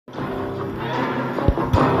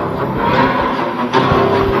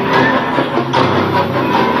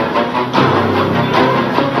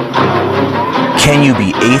Can you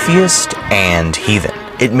be atheist and heathen?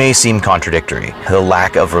 It may seem contradictory, the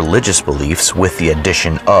lack of religious beliefs with the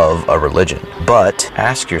addition of a religion. But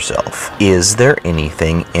ask yourself, is there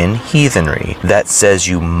anything in heathenry that says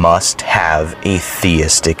you must have a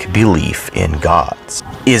theistic belief in gods?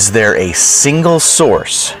 Is there a single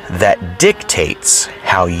source that dictates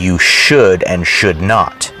how you should and should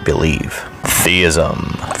not believe? Theism,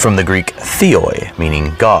 from the Greek theoi,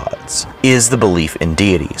 meaning gods, is the belief in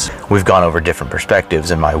deities. We've gone over different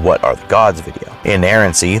perspectives in my What Are the Gods video.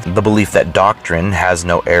 Inerrancy, the belief that doctrine has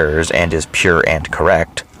no errors and is pure and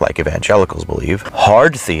correct, like evangelicals believe.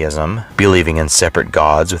 Hard theism, believing in separate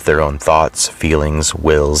gods with their own thoughts, feelings,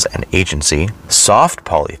 wills, and agency. Soft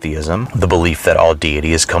polytheism, the belief that all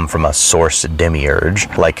deities come from a source demiurge,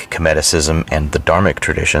 like Kemeticism and the Dharmic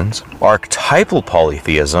traditions. Archetypal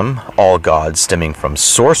polytheism, all gods stemming from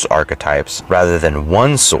source archetypes rather than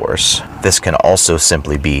one source. This can also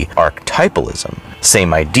simply be archetypalism.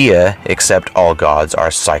 Same idea, except all gods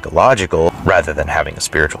are psychological rather than having a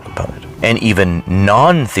spiritual component. And even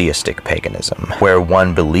non-theistic paganism, where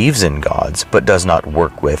one believes in gods but does not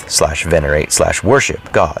work with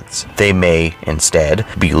 /venerate/worship gods. They may instead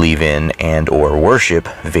believe in and or worship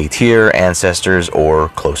Vatir, ancestors, or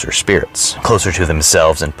closer spirits, closer to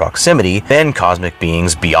themselves in proximity than cosmic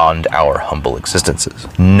beings beyond our humble existences.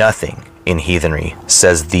 Nothing in heathenry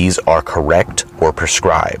says these are correct or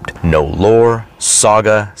prescribed. No lore,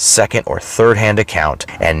 saga, second or third hand account,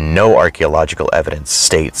 and no archaeological evidence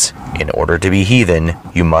states, in order to be heathen,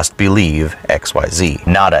 you must believe XYZ.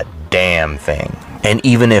 Not a damn thing. And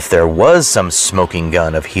even if there was some smoking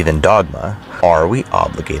gun of heathen dogma, are we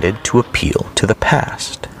obligated to appeal to the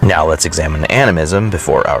past? Now let's examine animism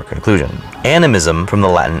before our conclusion. Animism, from the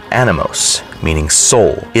Latin animos, meaning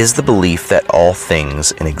soul, is the belief that all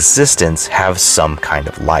things in existence have some kind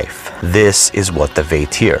of life. This is what the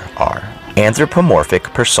Vatir are. Anthropomorphic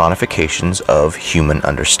personifications of human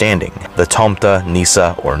understanding. The Tomta,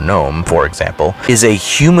 Nisa, or Gnome, for example, is a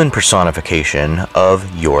human personification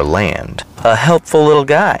of your land. A helpful little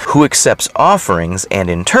guy who accepts offerings and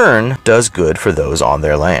in turn does good for those on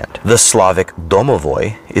their land. The Slavic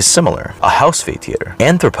domovoi is similar, a house Vatir,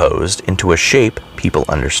 anthroposed into a shape people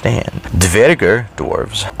understand. Dvergr,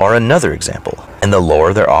 dwarves, are another example. In the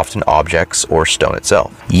lore, they're often objects or stone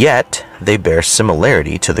itself. Yet, they bear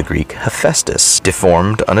similarity to the Greek Hephaestus,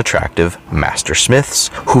 deformed, unattractive mastersmiths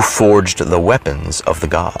who forged the weapons of the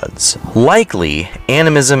gods. Likely,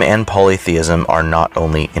 animism and polytheism are not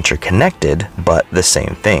only interconnected, but the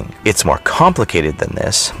same thing. It's more complicated than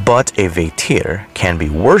this, but a Vatir can be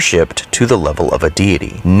worshipped to the level of a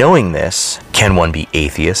deity. Knowing this, can one be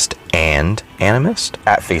atheist and animist?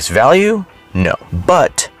 At face value, no.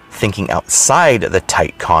 But thinking outside the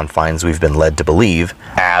tight confines we've been led to believe,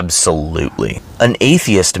 absolutely. An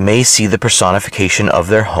atheist may see the personification of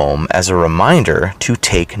their home as a reminder to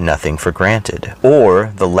take nothing for granted,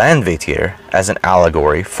 or the land Vatir as an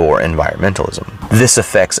allegory for environmentalism. This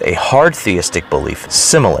affects a hard theistic belief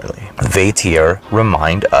similarly. Vatir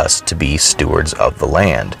remind us to be stewards of the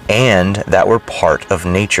land, and that we're part of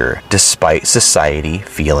nature, despite society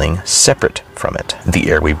feeling separate from it. The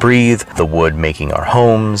air we breathe, the wood making our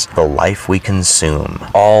homes, the life we consume,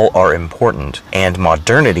 all are important, and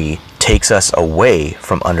modernity takes us away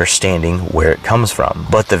from understanding where it comes from.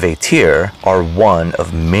 But the Vatir are one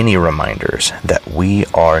of many reminders that we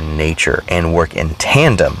are nature and work in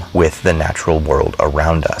tandem with the natural world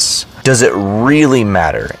around us. Does it really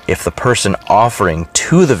matter if the person offering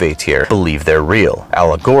to the Vatir believe they're real,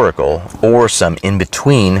 allegorical, or some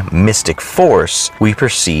in-between mystic force we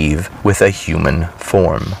perceive with a human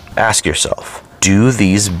form? Ask yourself, do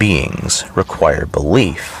these beings require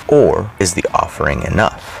belief, or is the offering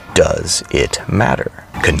enough? Does it matter?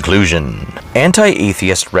 Conclusion.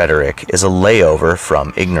 Anti-atheist rhetoric is a layover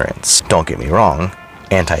from ignorance. Don't get me wrong.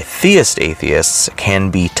 Anti-theist atheists can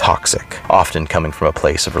be toxic, often coming from a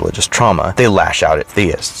place of religious trauma. They lash out at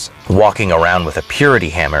theists, walking around with a purity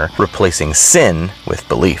hammer, replacing sin with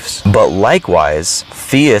beliefs. But likewise,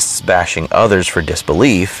 theists bashing others for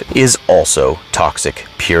disbelief is also toxic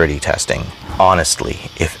purity testing. Honestly,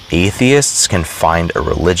 if atheists can find a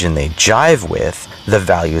religion they jive with, the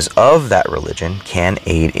values of that religion can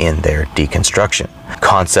aid in their deconstruction.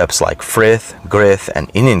 Concepts like frith, grith,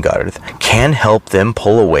 and inningarth can help them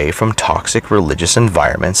pull away from toxic religious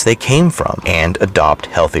environments they came from and adopt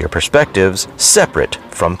healthier perspectives separate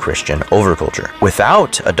from Christian overculture.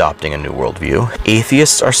 Without adopting a new worldview,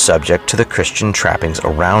 atheists are subject to the Christian trappings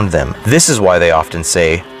around them. This is why they often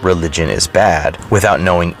say religion is bad without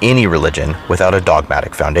knowing any religion without a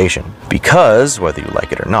dogmatic foundation. Because, whether you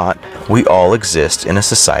like it or not, we all exist in a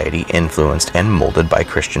society influenced and molded by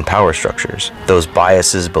Christian power structures. Those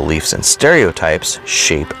biases, beliefs, and stereotypes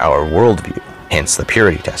shape our worldview, hence the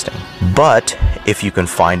purity testing. But if you can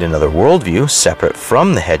find another worldview separate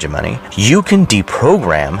from the hegemony, you can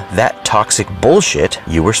deprogram that toxic bullshit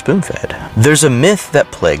you were spoon-fed. There's a myth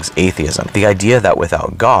that plagues atheism, the idea that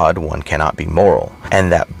without God one cannot be moral,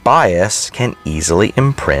 and that bias can easily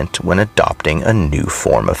imprint when adopting a new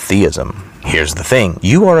form of theism. Here's the thing,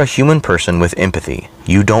 you are a human person with empathy.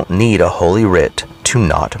 You don't need a holy writ to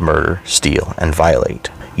not murder, steal, and violate.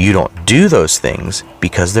 You don't do those things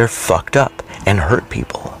because they're fucked up and hurt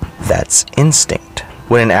people. That's instinct.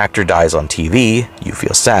 When an actor dies on TV, you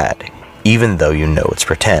feel sad, even though you know it's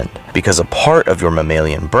pretend, because a part of your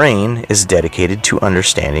mammalian brain is dedicated to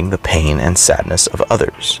understanding the pain and sadness of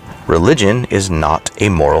others. Religion is not a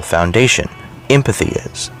moral foundation. Empathy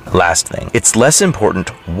is. Last thing, it's less important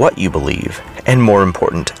what you believe and more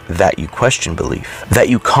important that you question belief, that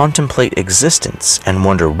you contemplate existence and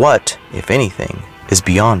wonder what, if anything, is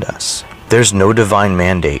beyond us. There's no divine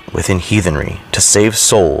mandate within heathenry to save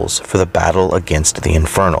souls for the battle against the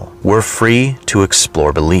infernal. We're free to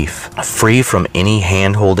explore belief, free from any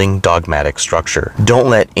hand-holding dogmatic structure. Don't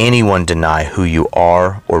let anyone deny who you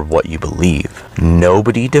are or what you believe.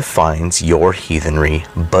 Nobody defines your heathenry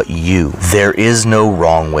but you. There is no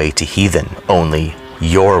wrong way to heathen, only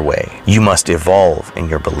your way. You must evolve in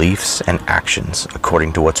your beliefs and actions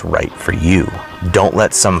according to what's right for you. Don't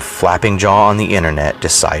let some flapping jaw on the internet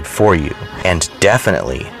decide for you. And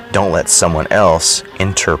definitely don't let someone else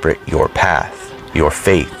interpret your path, your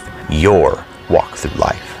faith, your walk through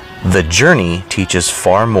life. The journey teaches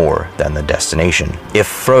far more than the destination. If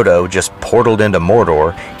Frodo just portaled into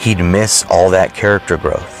Mordor, he'd miss all that character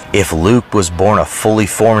growth. If Luke was born a fully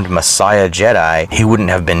formed Messiah Jedi, he wouldn't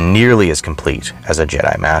have been nearly as complete as a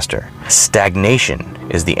Jedi Master.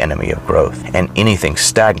 Stagnation is the enemy of growth, and anything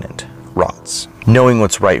stagnant rots. Knowing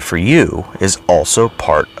what's right for you is also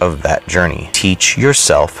part of that journey. Teach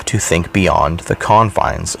yourself to think beyond the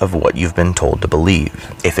confines of what you've been told to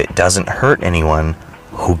believe. If it doesn't hurt anyone,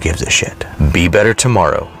 who gives a shit? Be better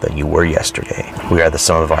tomorrow than you were yesterday. We are the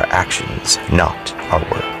sum of our actions, not our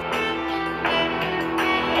words.